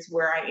here to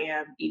where I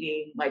am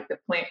eating like the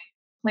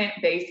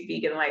plant-based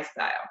vegan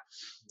lifestyle.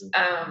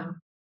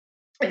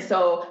 And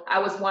so I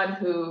was one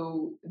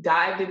who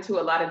dived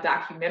into a lot of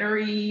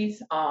documentaries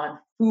on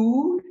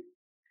food,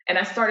 and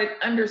I started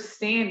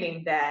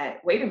understanding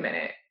that, wait a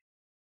minute,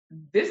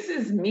 this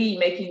is me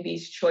making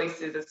these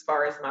choices as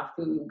far as my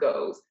food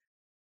goes.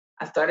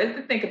 I started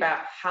to think about,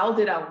 how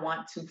did I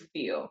want to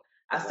feel?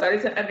 I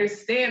started to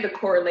understand the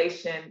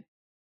correlation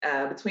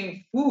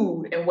between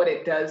food and what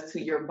it does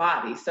to your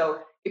body. So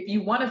if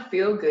you want to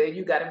feel good,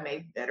 you got to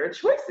make better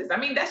choices. I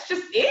mean, that's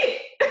just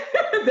it.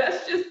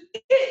 That's just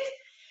it.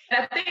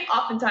 And I think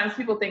oftentimes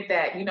people think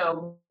that,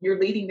 you're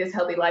leading this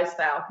healthy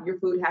lifestyle, your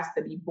food has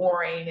to be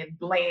boring and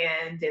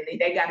bland, and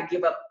they got to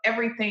give up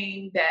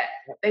everything that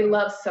they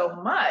love so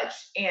much.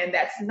 And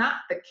that's not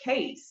the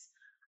case.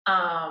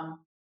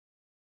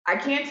 I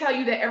can tell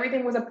you that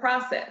everything was a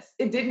process.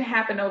 It didn't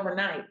happen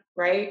overnight,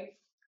 right?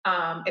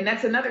 And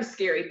that's another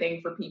scary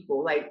thing for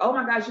people. Like, oh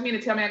my gosh, you mean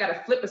to tell me I got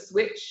to flip a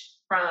switch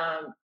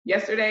from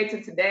yesterday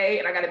to today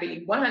and I got to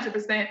be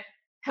 100%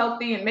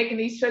 healthy and making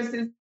these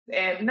choices?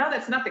 And no,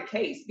 that's not the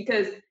case,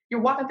 because you're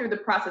walking through the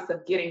process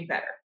of getting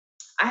better.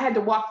 I had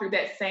to walk through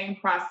that same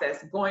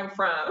process, going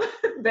from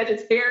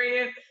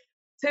vegetarian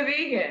to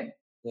vegan.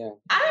 Yeah.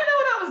 I didn't know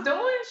what I was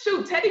doing.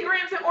 Shoot, Teddy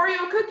Grahams and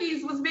Oreo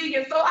cookies was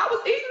vegan, so I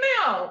was eating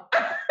them.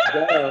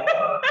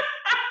 Yeah.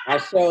 I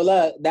sure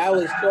look. That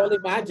was surely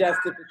my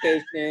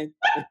justification.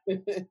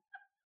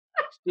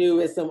 Shoot,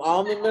 with some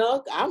almond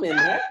milk, I'm in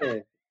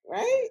heaven,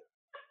 right?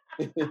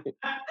 I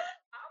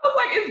was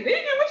like, it's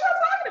vegan. What y'all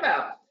talking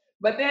about?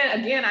 But then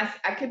again,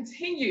 I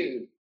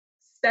continued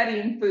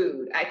studying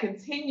food. I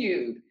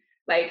continued,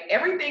 like,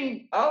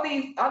 everything, all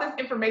this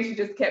information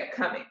just kept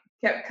coming.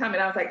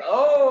 I was like,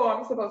 oh,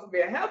 I'm supposed to be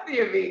a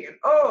healthier vegan.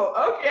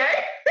 Oh,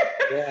 okay.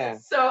 Yeah.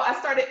 So I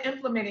started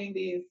implementing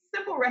these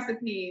simple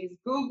recipes,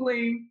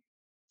 Googling,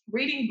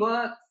 reading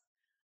books.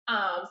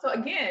 So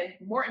again,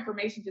 more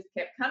information just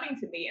kept coming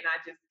to me, and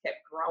I just kept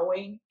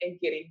growing and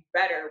getting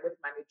better with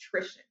my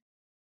nutrition.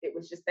 It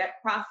was just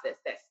that process,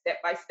 that step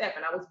by step.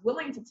 And I was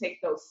willing to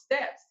take those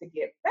steps to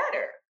get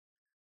better.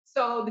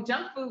 So the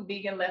junk food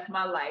vegan left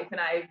my life, and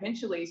I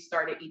eventually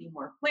started eating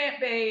more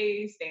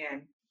plant-based.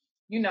 And,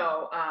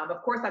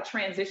 of course, I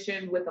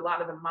transitioned with a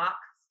lot of the mock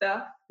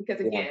stuff, because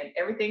again,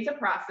 everything's a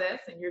process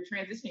and you're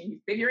transitioning, you're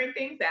figuring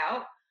things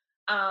out.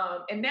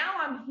 And now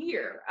I'm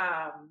here,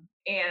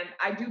 and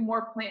I do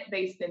more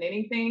plant-based than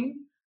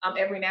anything.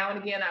 Every now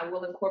and again, I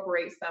will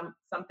incorporate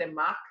something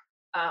mock,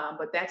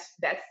 but that's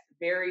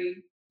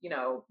very,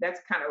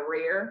 that's kind of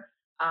rare.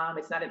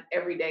 It's not an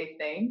everyday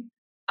thing.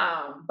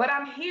 But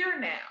I'm here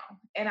now,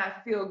 and I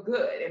feel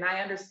good, and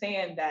I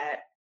understand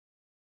that.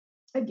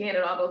 Again,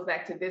 it all goes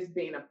back to this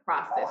being a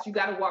process. You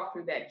got to walk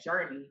through that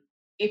journey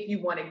if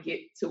you want to get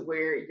to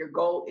where your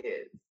goal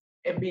is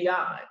and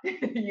beyond,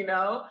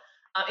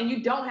 and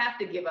you don't have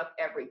to give up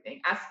everything.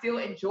 I still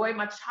enjoy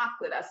my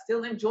chocolate. I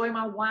still enjoy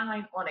my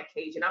wine on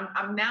occasion.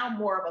 I'm now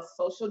more of a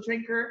social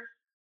drinker.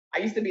 I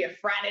used to be a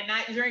Friday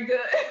night drinker.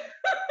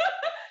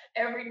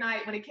 Every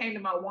night when it came to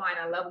my wine,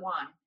 I love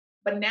wine.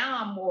 But now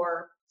I'm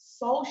more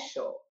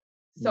social.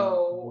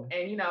 So,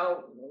 and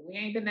we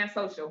ain't been that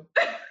social.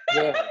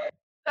 Yeah.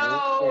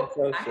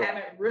 So I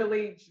haven't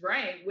really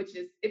drank,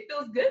 it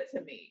feels good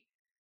to me.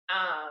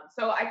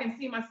 So I can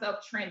see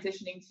myself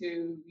transitioning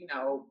to,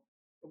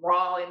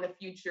 raw in the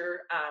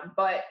future.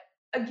 But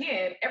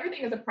again,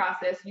 everything is a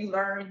process. You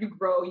learn, you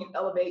grow, you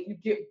elevate, you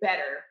get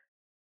better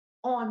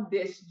on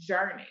this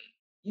journey.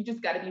 You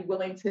just got to be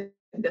willing to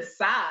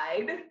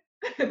decide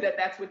that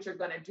that's what you're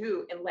going to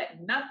do, and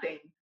let nothing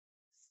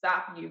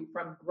stop you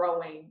from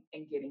growing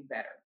and getting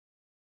better.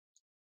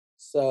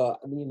 So,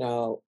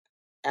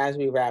 as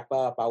we wrap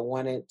up, I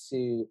wanted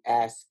to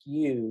ask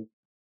you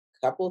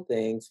a couple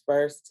things.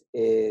 First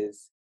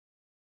is,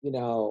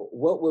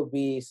 what would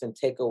be some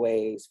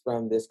takeaways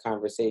from this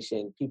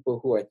conversation? People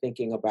who are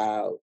thinking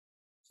about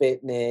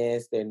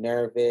fitness, they're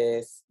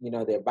nervous,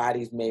 their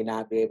bodies may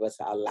not be able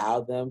to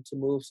allow them to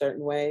move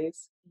certain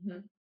ways. Mm-hmm.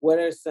 What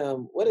are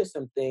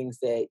some things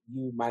that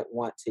you might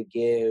want to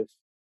give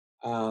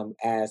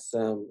as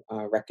some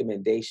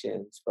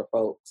recommendations for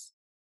folks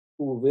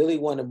who really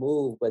want to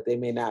move, but they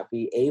may not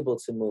be able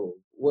to move?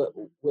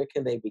 Where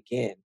can they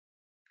begin?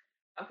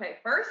 Okay,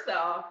 first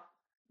off,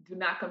 do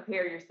not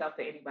compare yourself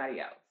to anybody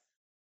else.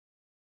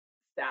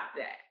 Stop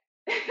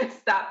that.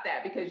 Stop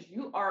that, because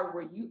you are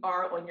where you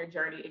are on your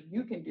journey, and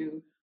you can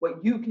do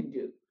what you can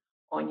do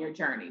on your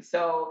journey.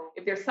 So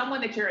if there's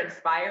someone that you're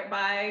inspired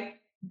by,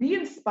 be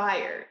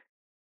inspired.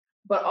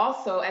 But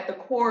also at the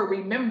core,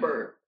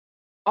 remember,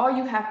 all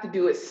you have to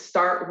do is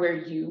start where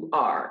you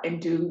are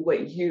and do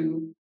what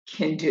you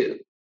can do.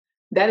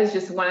 That is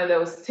just one of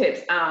those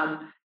tips.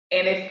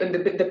 And if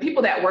the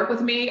people that work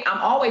with me,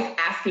 I'm always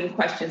asking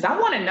questions. I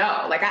want to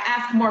know, I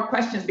ask more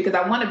questions because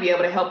I want to be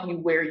able to help you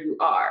where you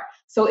are.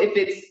 So if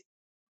it's,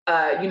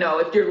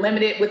 if you're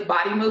limited with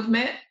body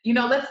movement,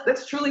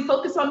 let's truly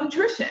focus on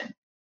nutrition.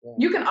 Yeah.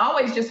 You can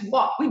always just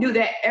walk. We do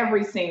that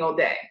every single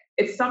day.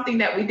 It's something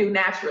that we do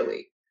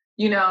naturally.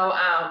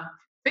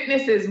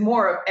 Fitness is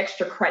more of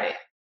extra credit,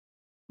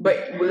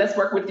 but let's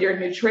work with your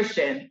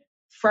nutrition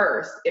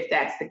first, if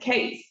that's the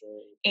case.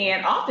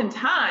 And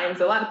oftentimes,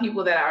 a lot of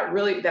people that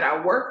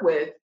I work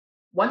with,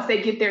 once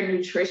they get their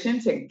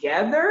nutrition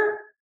together,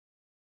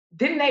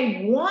 then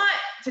they want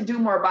to do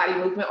more body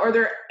movement, or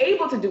they're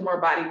able to do more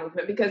body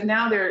movement because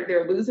now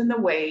they're losing the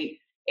weight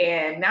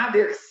and now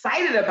they're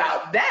excited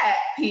about that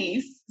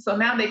piece. So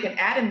now they can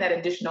add in that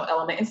additional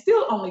element and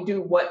still only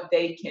do what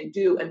they can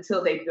do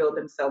until they build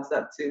themselves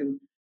up to,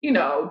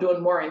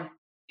 doing more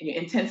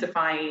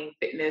intensifying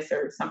fitness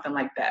or something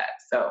like that.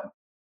 So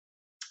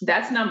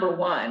that's number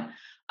one.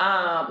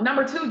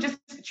 Number two, just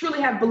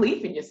truly have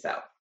belief in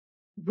yourself.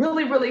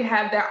 Really, really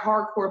have that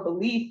hardcore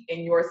belief in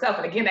yourself.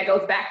 And again, that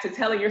goes back to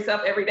telling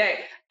yourself every day,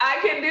 I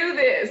can do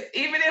this.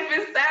 Even if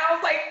it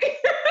sounds like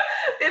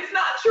it's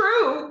not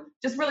true,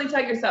 just really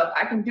tell yourself,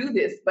 I can do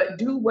this, but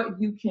do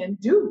what you can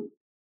do.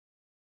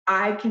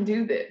 I can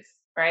do this,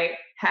 right?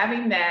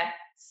 Having that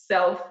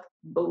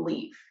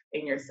self-belief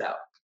in yourself.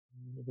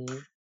 Mm-hmm.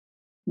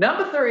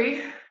 Number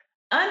three,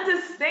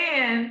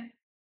 understand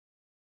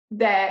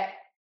that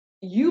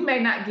you may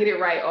not get it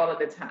right all of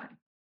the time.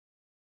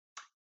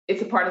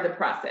 It's a part of the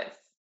process.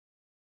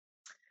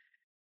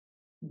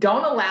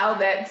 Don't allow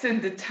that to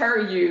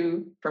deter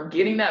you from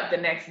getting up the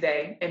next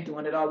day and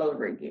doing it all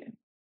over again.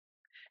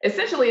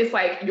 Essentially, it's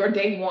like your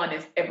day one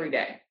is every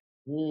day.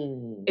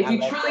 If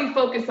you truly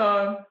focus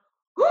on,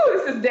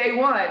 this is day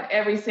one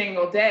every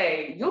single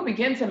day, you'll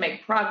begin to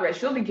make progress.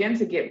 You'll begin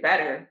to get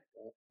better.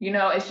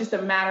 It's just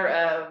a matter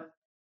of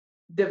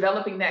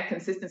developing that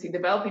consistency,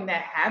 developing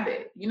that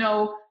habit.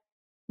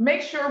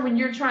 Make sure when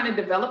you're trying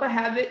to develop a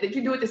habit that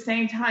you do it the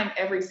same time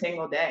every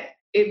single day.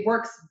 It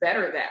works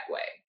better that way.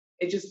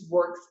 It just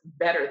works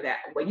better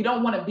that way. You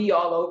don't want to be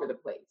all over the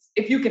place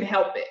if you can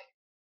help it.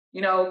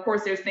 Of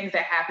course, there's things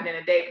that happen in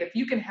a day, but if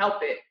you can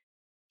help it,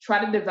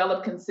 try to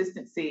develop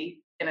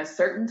consistency in a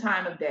certain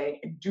time of day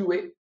and do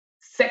it.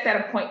 Set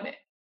that appointment,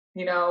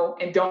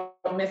 and don't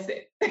miss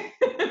it.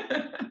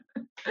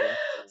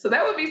 So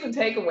that would be some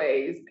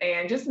takeaways.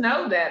 And just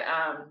know that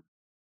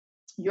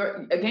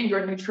your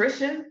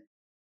nutrition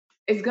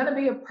is going to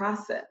be a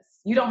process.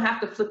 You don't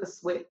have to flip a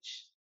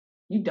switch.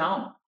 You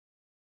don't.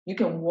 You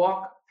can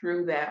walk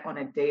through that on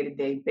a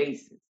day-to-day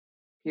basis,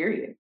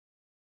 period.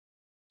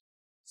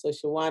 So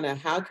Shawana,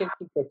 how can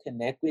people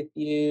connect with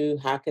you?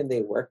 How can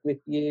they work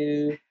with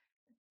you?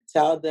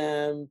 Tell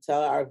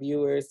our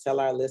viewers, tell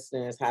our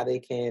listeners how they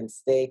can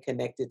stay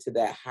connected to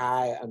that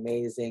high,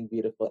 amazing,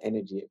 beautiful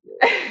energy of yours.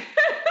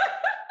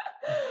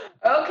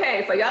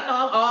 Okay, so y'all know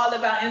I'm all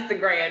about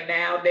Instagram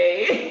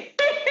nowadays.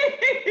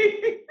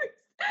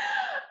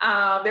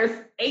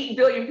 There's 8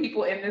 billion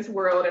people in this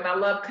world, and I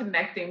love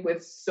connecting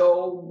with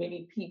so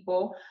many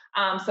people.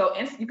 So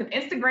you can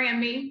Instagram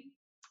me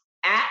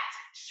at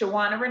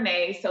Shawana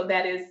Renee. So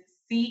that is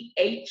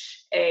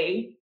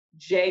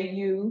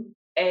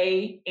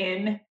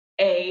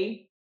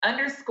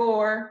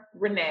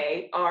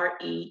CHAJUANA_Renee,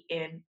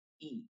 RENE.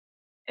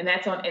 And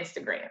that's on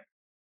Instagram.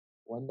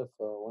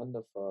 Wonderful,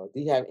 wonderful.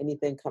 Do you have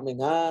anything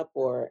coming up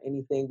or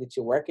anything that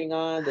you're working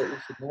on that we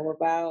should know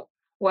about?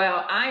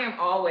 Well, I am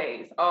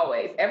always,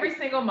 every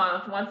single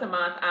month, once a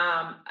month,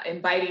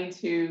 inviting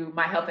to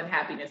my health and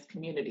happiness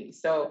community.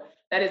 So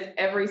that is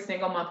every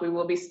single month. We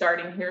will be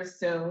starting here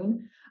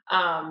soon.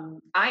 I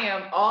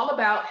am all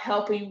about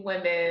helping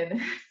women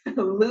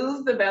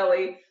lose the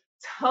belly,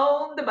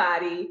 tone the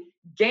body,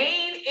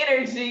 gain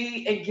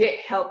energy, and get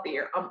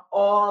healthier. I'm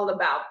all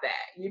about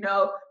that,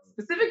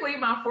 specifically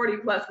my 40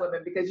 plus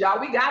women, because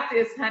y'all, we got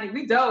this, honey.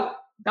 We don't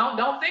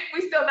think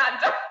we still not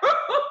dope.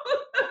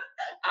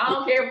 I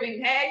don't care if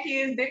we had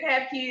kids, didn't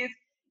have kids.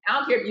 I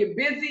don't care if you're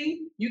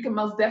busy. You can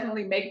most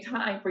definitely make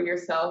time for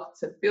yourself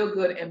to feel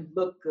good and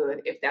look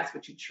good if that's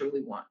what you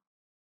truly want.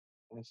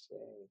 Well,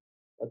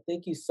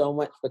 thank you so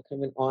much for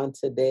coming on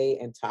today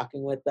and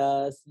talking with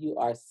us. You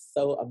are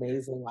so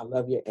amazing. I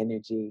love your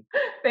energy.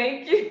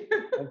 Thank you.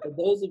 And for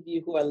those of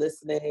you who are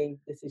listening,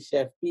 this is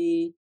Chef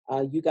B.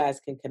 You guys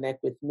can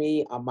connect with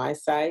me on my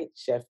site,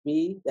 Chef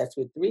B, that's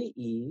with 3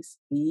 E's,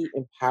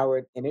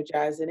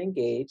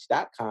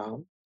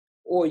 beempoweredenergisedandengaged.com.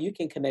 Or you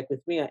can connect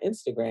with me on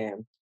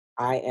Instagram.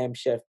 I am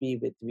Chef B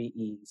with 3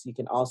 E's. You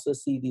can also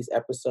see these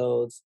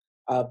episodes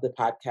of the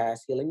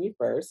podcast Healing Me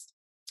First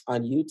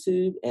on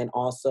YouTube and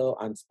also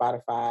on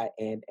Spotify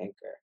and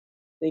Anchor.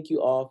 Thank you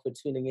all for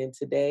tuning in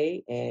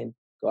today, and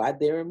go out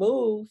there and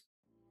move.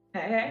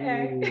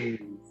 Hey.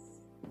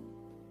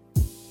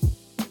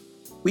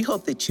 We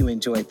hope that you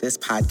enjoyed this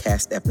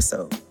podcast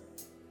episode.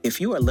 If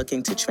you are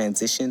looking to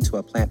transition to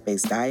a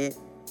plant-based diet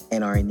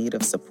and are in need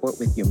of support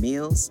with your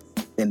meals,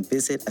 then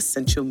visit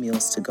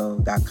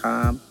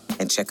essentialmealstogo.com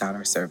and check out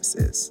our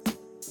services.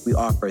 We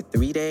offer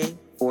 3-day,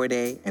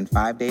 4-day, and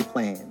 5-day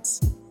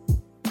plans.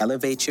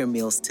 Elevate your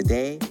meals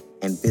today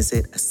and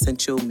visit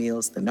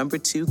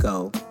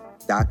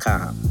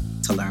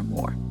essentialmeals2go.com to learn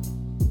more.